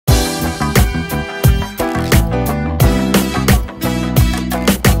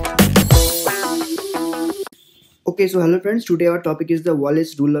Okay, so hello friends, today our topic is the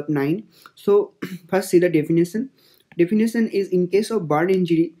Wallace rule of 9. So first see the definition. Definition is in case of burn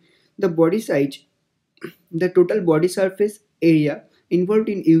injury, the body size, the total body surface area involved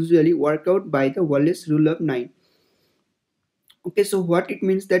in usually work out by the Wallace rule of 9. Okay, so what it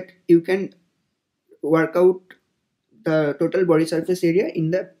means that you can work out the total body surface area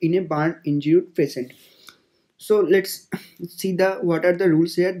in a burn injured patient. So let's see the what are the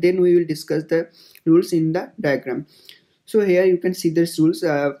rules here, then we will discuss the rules in the diagram. So here you can see these rules.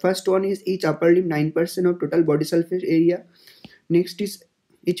 First one is each upper limb 9% of total body surface area. Next is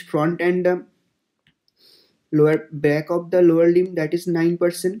each front and lower back of the lower limb, that is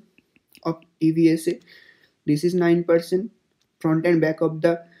 9% of TBSA. This is 9%. Front and back of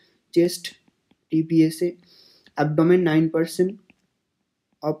the chest TBSA. Abdomen 9%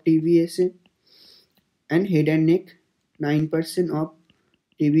 of TBSA. And head and neck 9% of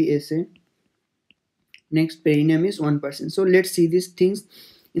TBSA. Next, perineum is 1%. So let's see these things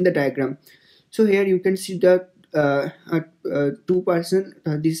in the diagram. So here you can see the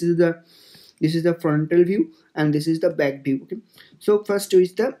 2%. This is the frontal view and this is the back view. Okay. So first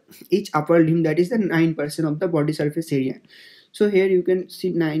is the each upper limb, that is the 9% of the body surface area. So here you can see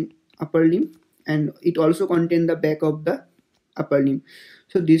 9 upper limb and it also contains the back of the upper limb.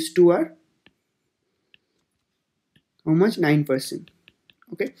 So these two are how much? 9%.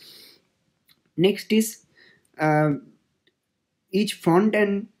 Okay. Next is each front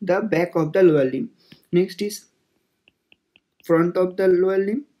and the back of the lower limb. Next is front of the lower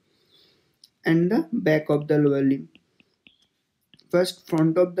limb and the back of the lower limb. First,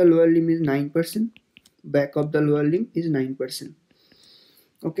 front of the lower limb is 9%, back of the lower limb is 9%.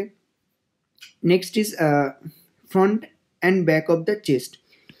 Okay. Next is front and back of the chest.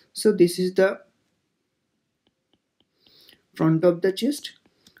 So this is the front of the chest,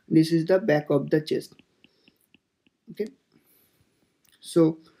 this is the back of the chest. Okay.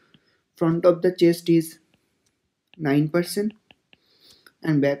 So front of the chest is 9%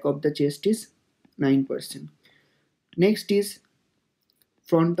 and back of the chest is 9%. Next is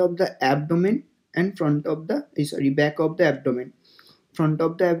front of the abdomen and front of the back of the abdomen. Front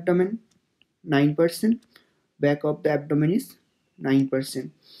of the abdomen 9%, back of the abdomen is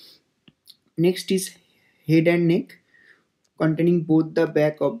 9%. Next is head and neck, containing both the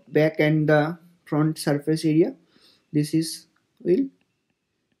back and the front surface area. This is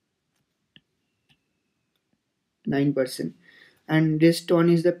 9%. And rest one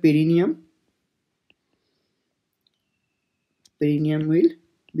is the perineum. Perineum will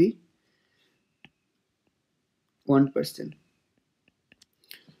be 1%.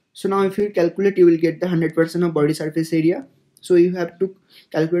 So now if you calculate, you will get the 100% of body surface area. So you have to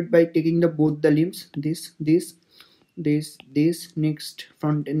calculate by taking the both the limbs, this, next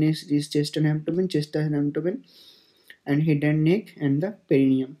front and next is chest and abdomen, and head and neck and the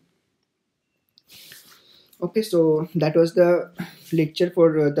perineum. Okay, so that was the lecture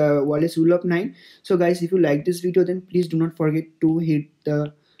for the Wallace rule of 9. So guys, if you like this video, then please do not forget to hit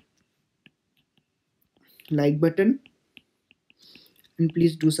the like button and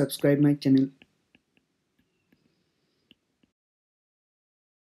please do subscribe my channel.